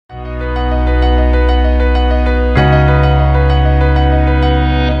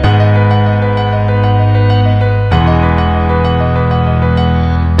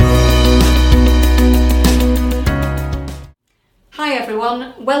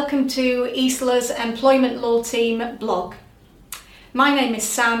welcome to Isolas Employment Law Team blog. My name is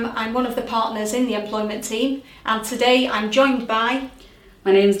Sam, I'm one of the partners in the employment team, and today I'm joined by...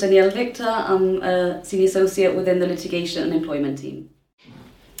 My name is Danielle Victor, I'm a senior associate within the litigation and employment team.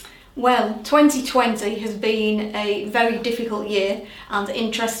 Well, 2020 has been a very difficult year and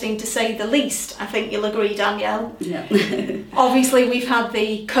interesting to say the least. I think you'll agree, Danielle. Yeah. Obviously, we've had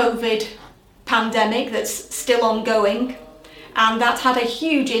the COVID pandemic that's still ongoing, and that had a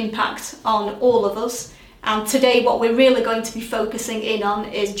huge impact on all of us. And today what we're really going to be focusing in on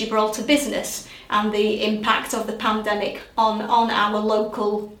is Gibraltar business and the impact of the pandemic on our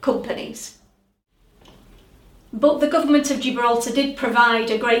local companies. But the government of Gibraltar did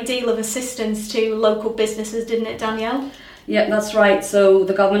provide a great deal of assistance to local businesses, didn't it, Danielle? Yeah, that's right. So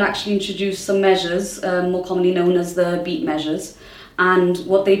the government actually introduced some measures, more commonly known as the BEAT measures. And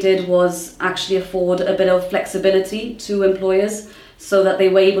what they did was actually afford a bit of flexibility to employers so that they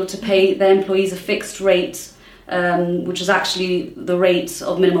were able to pay their employees a fixed rate, which is actually the rate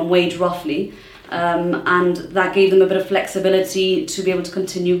of minimum wage roughly. And that gave them a bit of flexibility to be able to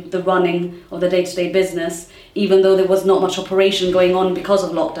continue the running of the day-to-day business, even though there was not much operation going on because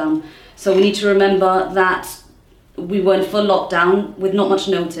of lockdown. So we need to remember that we were in full lockdown with not much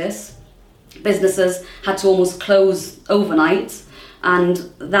notice. Businesses had to almost close overnight, and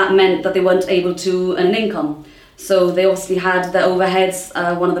that meant that they weren't able to earn an income. So they obviously had their overheads,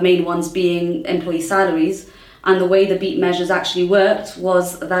 one of the main ones being employee salaries, and the way the BEAT measures actually worked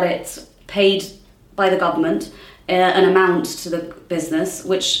was that it paid by the government an amount to the business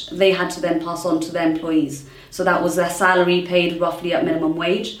which they had to then pass on to their employees. So that was their salary paid roughly at minimum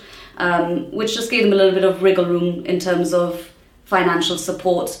wage, which just gave them a little bit of wriggle room in terms of financial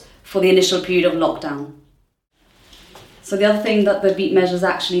support for the initial period of lockdown. So the other thing that the BEAT measures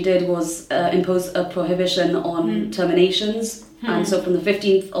actually did was impose a prohibition on terminations. And so from the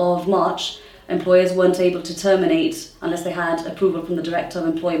 15th of March, employers weren't able to terminate unless they had approval from the Director of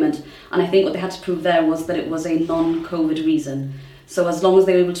Employment. And I think what they had to prove there was that it was a non-COVID reason. So as long as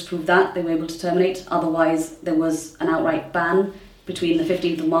they were able to prove that, they were able to terminate. Otherwise, there was an outright ban between the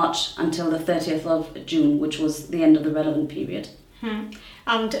 15th of March until the 30th of June, which was the end of the relevant period.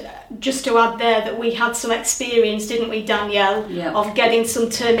 And just to add there that we had some experience, didn't we, Danielle, of getting some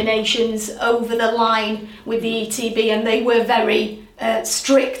terminations over the line with the ETB, and they were very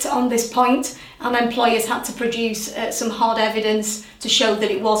strict on this point, and employers had to produce some hard evidence to show that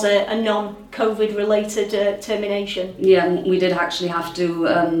it was a non-COVID related termination. Yeah, we did actually have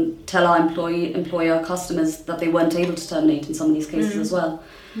to tell our employer customers that they weren't able to terminate in some of these cases as well.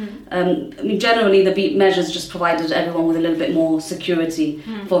 Generally the BEAT measures just provided everyone with a little bit more security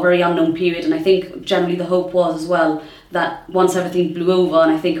for a very unknown period, and I think generally the hope was as well that once everything blew over,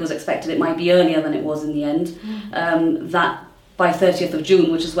 and I think it was expected it might be earlier than it was in the end, that by 30th of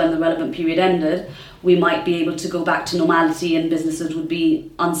June, which is when the relevant period ended, we might be able to go back to normality and businesses would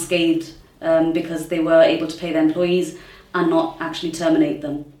be unscathed because they were able to pay their employees and not actually terminate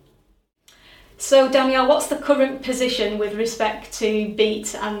them. So Danielle, what's the current position with respect to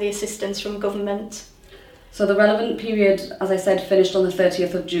BEAT and the assistance from government? So the relevant period, as I said, finished on the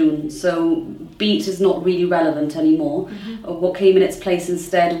 30th of June. So BEAT is not really relevant anymore. What came in its place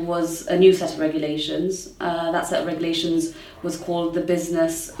instead was a new set of regulations. That set of regulations was called the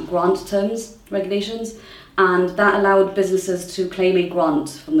Business Grant Terms Regulations, and that allowed businesses to claim a grant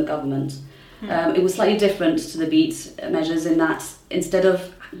from the government. It was slightly different to the BEAT measures in that instead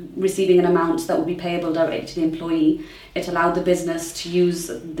of receiving an amount that would be payable directly to the employee, it allowed the business to use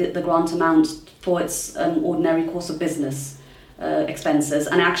the grant amount for its ordinary course of business expenses,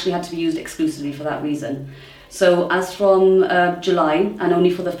 and it actually had to be used exclusively for that reason. So as from July, and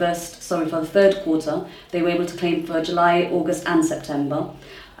only for the third quarter, they were able to claim for July, August and September.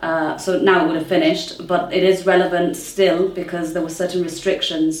 So now it would have finished, but it is relevant still because there were certain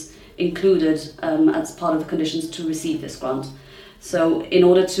restrictions included as part of the conditions to receive this grant. So in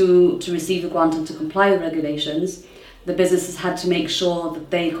order to receive the grant and to comply with regulations, the businesses had to make sure that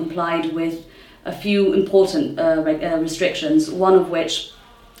they complied with a few important restrictions, one of which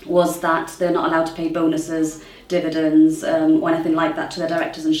was that they're not allowed to pay bonuses, dividends, or anything like that to their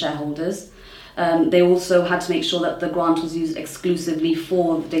directors and shareholders. They also had to make sure that the grant was used exclusively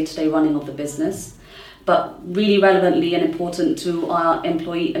for the day-to-day running of the business. But really relevantly and important to our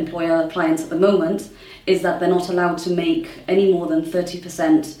employer clients at the moment is that they're not allowed to make any more than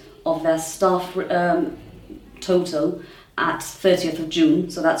 30% of their staff total at 30th of June,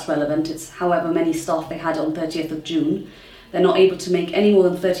 so that's relevant. It's however many staff they had on 30th of June. They're not able to make any more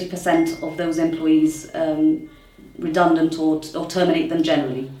than 30% of those employees redundant or terminate them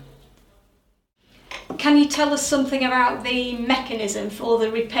generally. Can you tell us something about the mechanism for the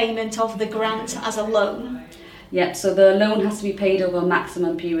repayment of the grant as a loan? Yeah, so the loan has to be paid over a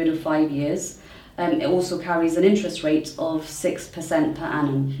maximum period of 5 years. It also carries an interest rate of 6% per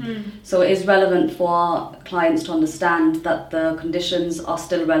annum. So it is relevant for our clients to understand that the conditions are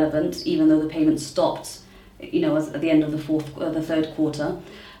still relevant, even though the payment stopped, at the end of the third quarter.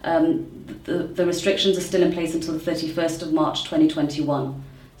 The restrictions are still in place until the 31st of March 2021.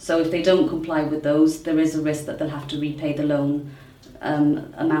 So if they don't comply with those, there is a risk that they'll have to repay the loan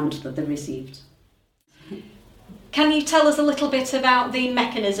amount that they've received. Can you tell us a little bit about the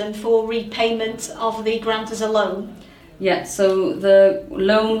mechanism for repayment of the grant as a loan? Yeah, so the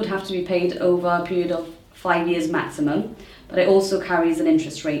loan would have to be paid over a period of 5 years maximum, but it also carries an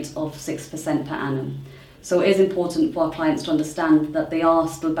interest rate of 6% per annum. So it is important for our clients to understand that they are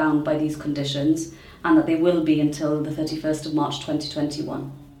still bound by these conditions and that they will be until the 31st of March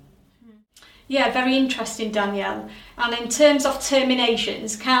 2021. Yeah, very interesting, Danielle. And in terms of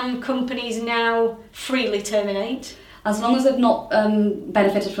terminations, can companies now freely terminate? As long as they've not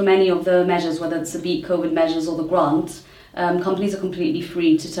benefited from any of the measures, whether it's the BEAT COVID measures or the grant, companies are completely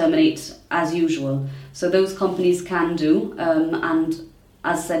free to terminate as usual. So those companies can do, and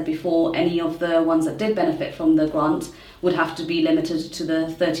as said before, any of the ones that did benefit from the grant would have to be limited to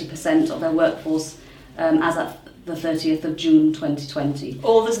the 30% of their workforce as at the 30th of June 2020.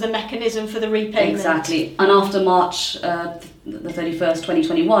 Or there's the mechanism for the repayment. Exactly. And after March the 31st,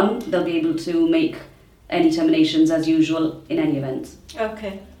 2021, they'll be able to make any terminations as usual in any event.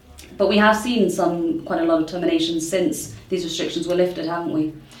 Okay. But we have seen quite a lot of terminations since these restrictions were lifted, haven't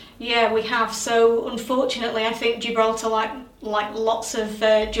we? Yeah, we have. So unfortunately, I think Gibraltar, like lots of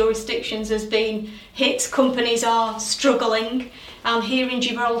jurisdictions, has been hit. Companies are struggling. And here in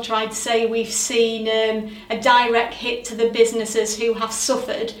Gibraltar, I'd say we've seen a direct hit to the businesses who have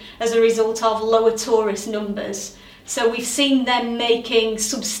suffered as a result of lower tourist numbers. So we've seen them making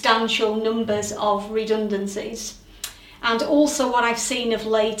substantial numbers of redundancies. And also what I've seen of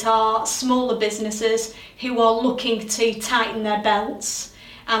late are smaller businesses who are looking to tighten their belts.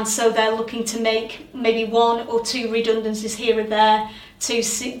 And so they're looking to make maybe 1 or 2 redundancies here and there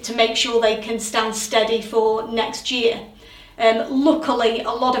to make sure they can stand steady for next year. Luckily,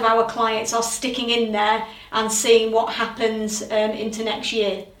 a lot of our clients are sticking in there and seeing what happens into next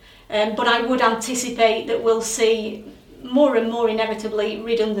year. But I would anticipate that we'll see more and more, inevitably,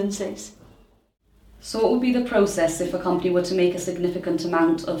 redundancies. So what would be the process if a company were to make a significant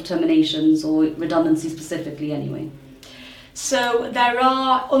amount of terminations or redundancies specifically anyway? So there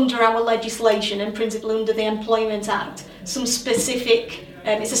are, under our legislation and principally under the Employment Act, some specific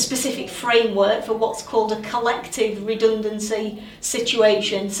it's a specific framework for what's called a collective redundancy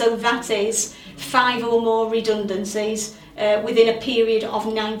situation. So that is 5 or more redundancies within a period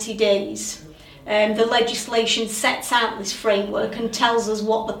of 90 days. The legislation sets out this framework and tells us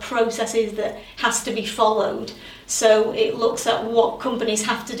what the process is that has to be followed. So it looks at what companies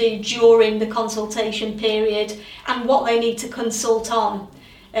have to do during the consultation period and what they need to consult on.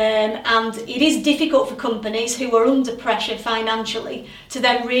 And it is difficult for companies who are under pressure financially to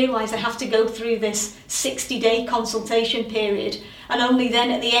then realise they have to go through this 60-day consultation period, and only then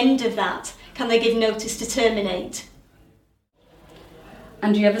at the end of that can they give notice to terminate.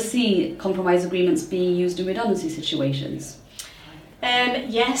 And do you ever see compromise agreements being used in redundancy situations?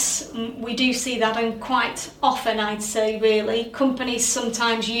 Yes, we do see that, and quite often, I'd say, really. Companies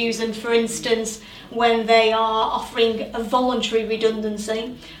sometimes use them, for instance, when they are offering a voluntary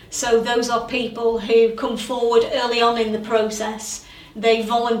redundancy. So those are people who come forward early on in the process. They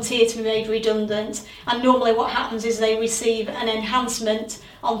volunteer to be made redundant, and normally what happens is they receive an enhancement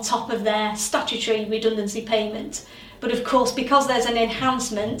on top of their statutory redundancy payment. But of course, because there's an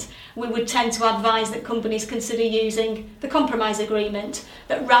enhancement, we would tend to advise that companies consider using the compromise agreement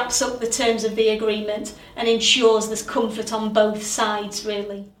that wraps up the terms of the agreement and ensures there's comfort on both sides,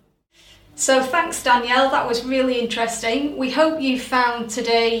 really. So thanks, Danielle, that was really interesting. We hope you found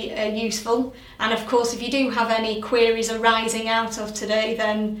today useful, and of course if you do have any queries arising out of today,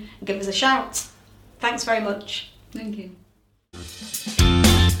 then give us a shout. Thanks very much. Thank you.